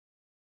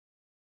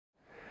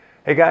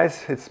Hey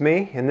guys, it's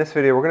me. In this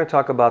video we're going to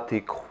talk about the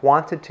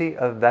quantity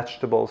of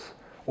vegetables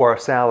or a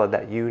salad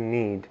that you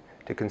need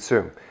to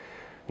consume.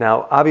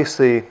 Now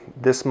obviously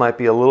this might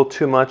be a little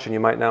too much and you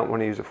might not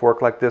want to use a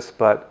fork like this,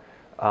 but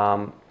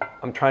I'm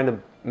trying to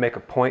make a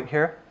point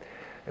here.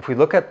 If we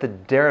look at the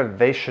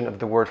derivation of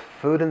the word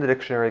food in the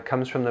dictionary, it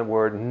comes from the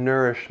word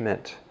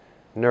nourishment.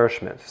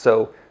 Nourishment.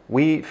 So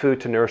we eat food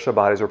to nourish our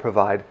bodies or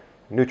provide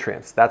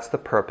nutrients. That's the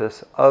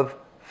purpose of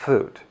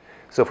food.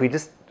 So if we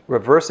just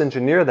reverse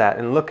engineer that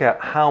and look at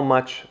how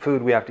much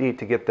food we have to eat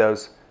to get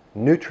those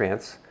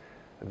nutrients,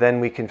 then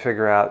we can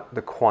figure out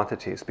the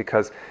quantities,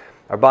 because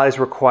our bodies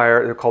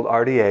require, they're called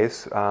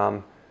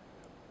RDAs,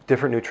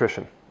 different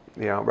nutrition.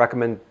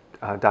 Recommend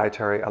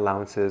dietary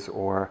allowances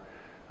or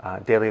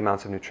daily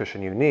amounts of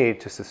nutrition you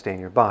need to sustain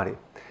your body.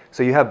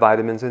 So you have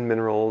vitamins and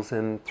minerals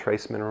and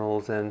trace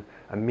minerals and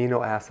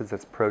amino acids,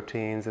 that's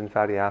proteins and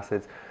fatty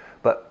acids.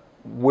 But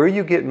where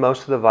you get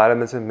most of the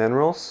vitamins and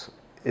minerals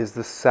is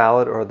the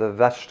salad or the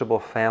vegetable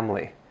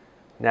family.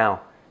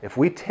 Now, if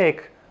we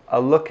take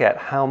a look at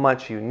how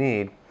much you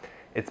need,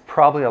 it's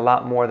probably a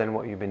lot more than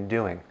what you've been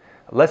doing.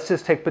 Let's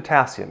just take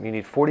potassium. You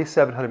need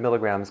 4,700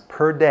 milligrams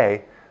per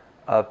day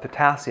of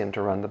potassium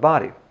to run the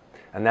body.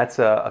 And that's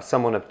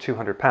someone of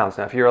 200 pounds.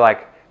 Now, if you're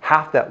like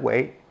half that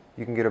weight,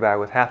 you can get away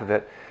with half of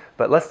it.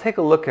 But let's take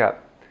a look at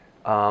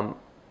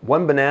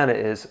one banana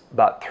is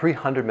about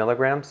 300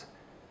 milligrams.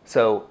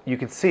 So you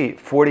can see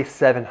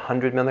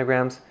 4,700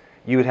 milligrams.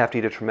 You would have to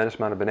eat a tremendous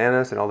amount of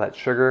bananas, and all that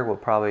sugar will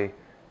probably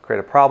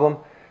create a problem.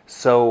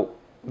 So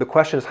the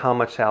question is, how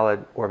much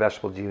salad or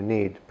vegetable do you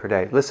need per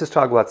day? Let's just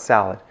talk about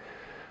salad.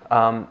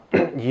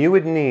 You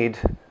would need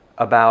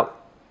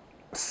about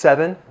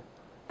 7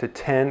 to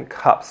 10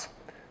 cups.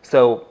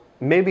 So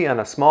maybe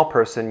on a small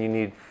person you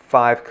need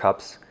 5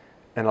 cups,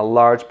 and a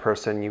large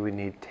person you would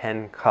need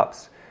 10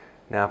 cups.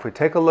 Now if we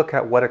take a look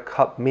at what a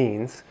cup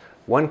means,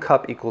 1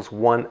 cup equals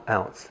 1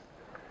 ounce.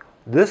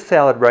 This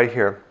salad right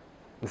here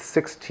is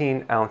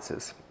 16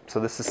 ounces. So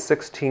this is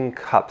 16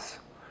 cups.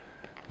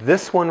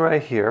 This one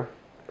right here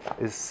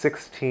is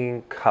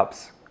 16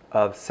 cups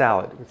of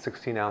salad,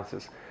 16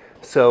 ounces.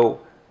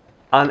 So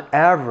on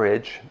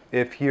average,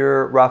 if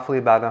you're roughly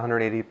about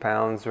 180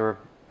 pounds or,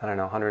 I don't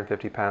know,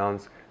 150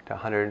 pounds to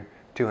 100,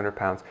 200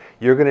 pounds,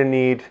 you're going to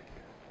need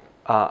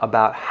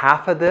about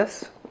half of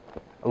this,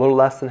 a little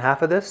less than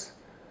half of this,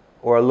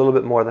 or a little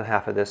bit more than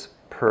half of this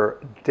per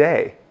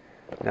day.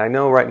 Now I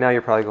know right now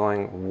you're probably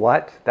going,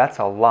 what? That's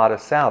a lot of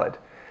salad.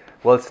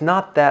 Well, it's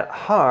not that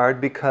hard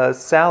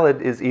because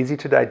salad is easy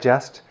to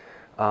digest.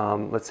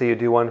 Let's say you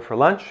do one for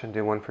lunch and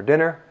do one for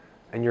dinner,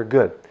 and you're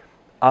good.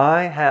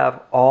 I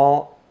have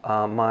all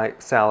my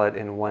salad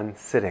in one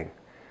sitting.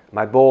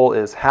 My bowl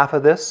is half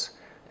of this,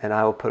 and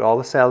I will put all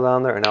the salad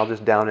on there, and I'll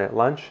just down it at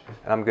lunch,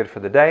 and I'm good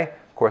for the day.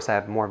 Of course, I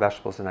have more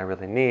vegetables than I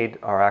really need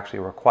or actually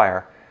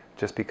require,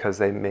 just because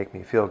they make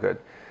me feel good.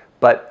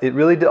 But it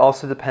really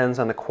also depends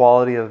on the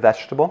quality of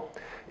vegetable.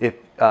 If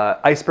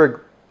iceberg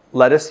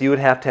lettuce, you would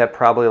have to have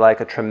probably like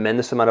a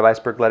tremendous amount of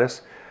iceberg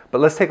lettuce. But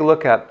let's take a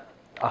look at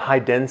a high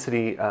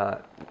density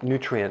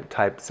nutrient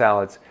type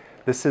salads.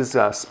 This is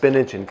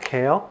spinach and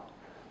kale.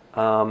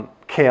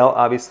 Kale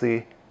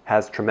obviously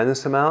has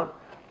tremendous amount.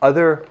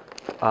 Other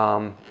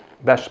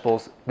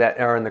vegetables that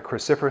are in the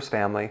cruciferous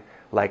family,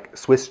 like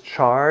Swiss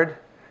chard,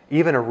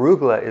 even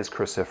arugula is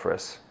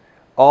cruciferous.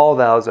 All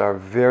those are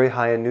very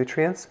high in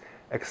nutrients,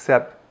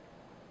 except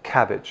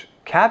cabbage.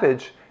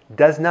 Cabbage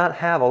does not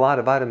have a lot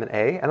of vitamin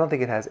A. I don't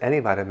think it has any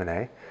vitamin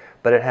A,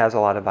 but it has a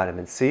lot of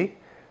vitamin C,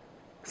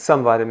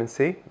 some vitamin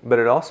C, but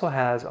it also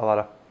has a lot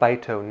of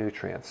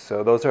phytonutrients.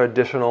 So those are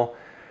additional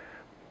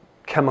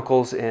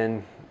chemicals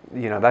in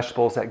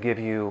vegetables that give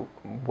you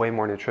way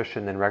more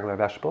nutrition than regular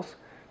vegetables.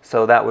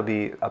 So that would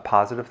be a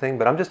positive thing,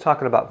 but I'm just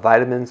talking about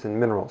vitamins and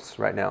minerals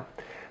right now.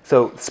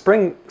 So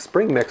spring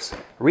mix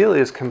really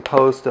is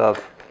composed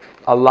of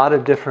a lot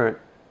of different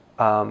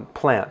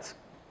plants.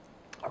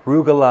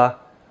 Arugula,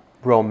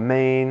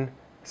 romaine,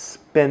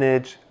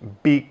 spinach,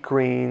 beet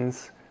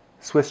greens,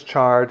 Swiss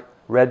chard,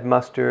 red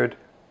mustard,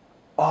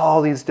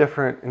 all these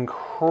different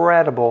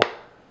incredible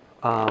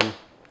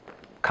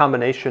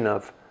combination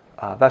of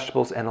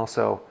vegetables, and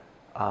also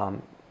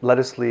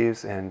lettuce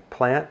leaves and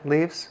plant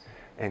leaves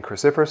and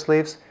cruciferous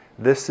leaves.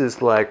 This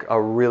is like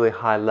a really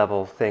high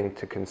level thing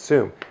to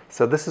consume.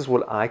 So this is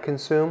what I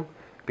consume,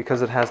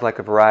 because it has like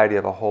a variety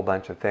of a whole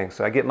bunch of things.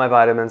 So I get my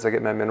vitamins, I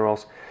get my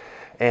minerals,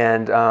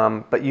 and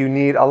but you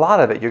need a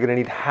lot of it. You're going to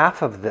need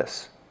half of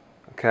this.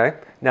 Okay.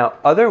 Now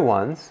other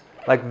ones,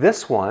 like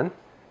this one,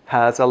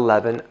 has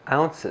 11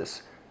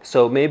 ounces.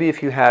 So maybe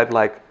if you had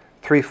like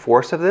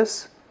 3/4 of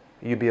this,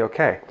 you'd be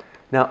okay.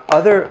 Now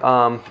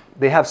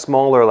they have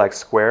smaller like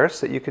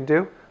squares that you can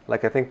do.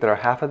 Like I think that are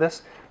half of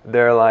this.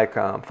 They're like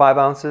 5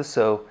 ounces.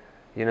 So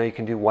you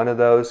can do one of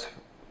those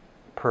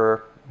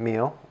per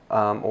meal.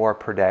 Or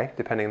per day,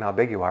 depending on how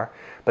big you are.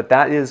 But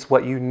that is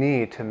what you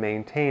need to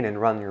maintain and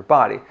run your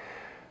body.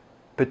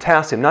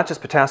 Potassium, not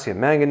just potassium,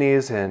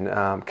 manganese and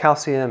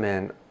calcium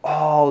and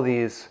all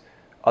these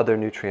other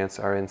nutrients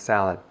are in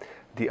salad.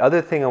 The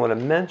other thing I want to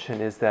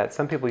mention is that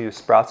some people use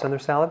sprouts on their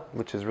salad,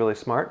 which is really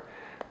smart.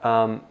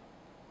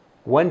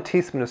 1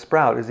 teaspoon of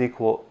sprout is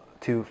equal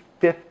to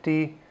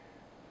 50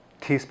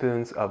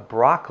 teaspoons of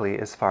broccoli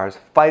as far as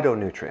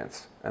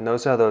phytonutrients. And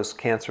those are those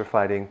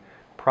cancer-fighting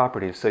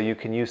properties. So you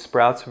can use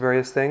sprouts for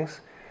various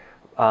things.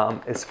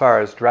 As far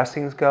as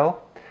dressings go,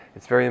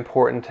 it's very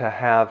important to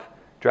have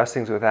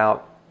dressings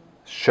without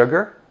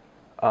sugar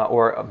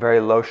or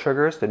very low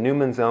sugars. The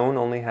Newman's Own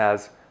only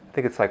has, I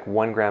think it's like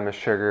 1 gram of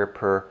sugar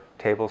per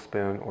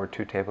tablespoon or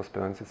 2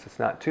 tablespoons. It's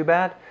not too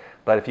bad,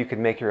 but if you could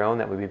make your own,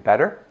 that would be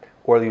better.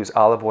 Or use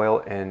olive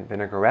oil and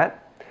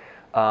vinaigrette.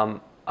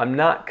 I'm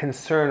not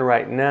concerned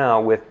right now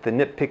with the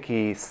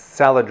nitpicky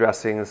salad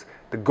dressings.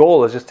 The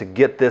goal is just to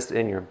get this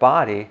in your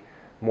body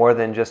more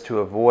than just to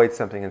avoid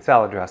something in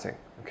salad dressing.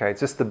 Okay, it's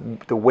just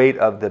the weight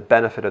of the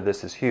benefit of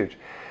this is huge.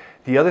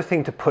 The other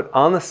thing to put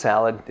on the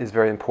salad is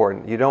very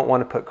important. You don't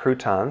want to put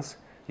croutons.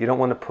 You don't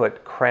want to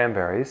put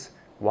cranberries.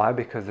 Why?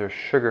 Because they're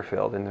sugar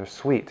filled and they're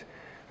sweet.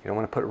 You don't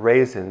want to put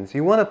raisins.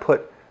 You want to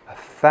put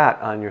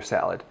fat on your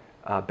salad.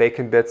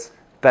 Bacon bits,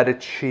 feta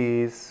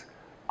cheese,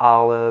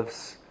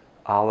 olives,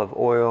 olive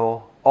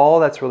oil, all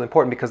that's really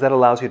important because that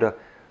allows you to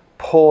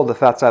pull the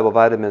fat-soluble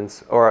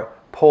vitamins or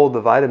pull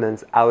the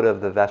vitamins out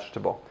of the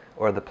vegetable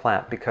or the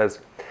plant, because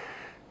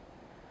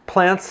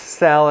plants,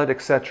 salad,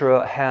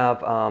 etc. have,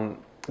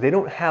 they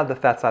don't have the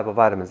fat-soluble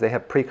vitamins. They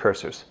have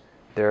precursors.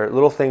 They're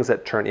little things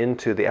that turn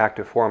into the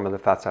active form of the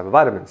fat-soluble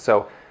vitamins.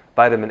 So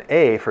vitamin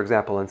A, for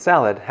example, in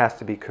salad has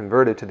to be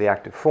converted to the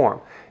active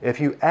form. If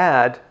you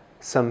add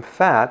some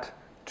fat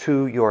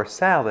to your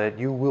salad,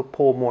 you will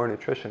pull more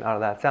nutrition out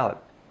of that salad.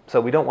 So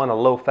we don't want a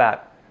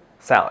low-fat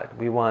salad.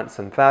 We want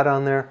some fat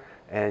on there,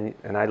 and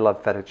I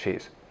love feta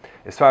cheese.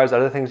 As far as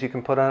other things you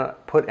can put on it,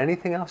 put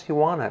anything else you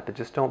want on it, but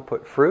just don't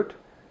put fruit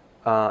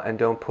and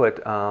don't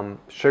put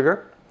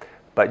sugar,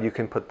 but you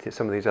can put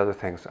some of these other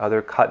things,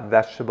 other cut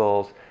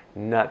vegetables,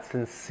 nuts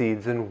and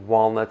seeds and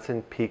walnuts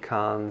and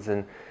pecans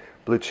and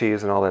blue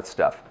cheese and all that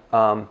stuff.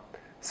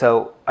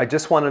 So I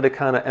just wanted to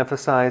kind of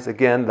emphasize,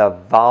 again, the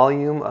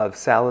volume of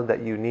salad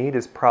that you need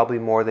is probably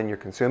more than you're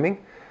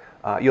consuming.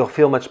 You'll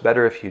feel much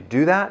better if you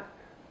do that.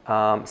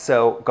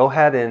 So go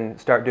ahead and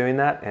start doing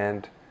that,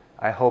 and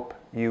I hope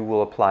you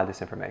will apply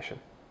this information.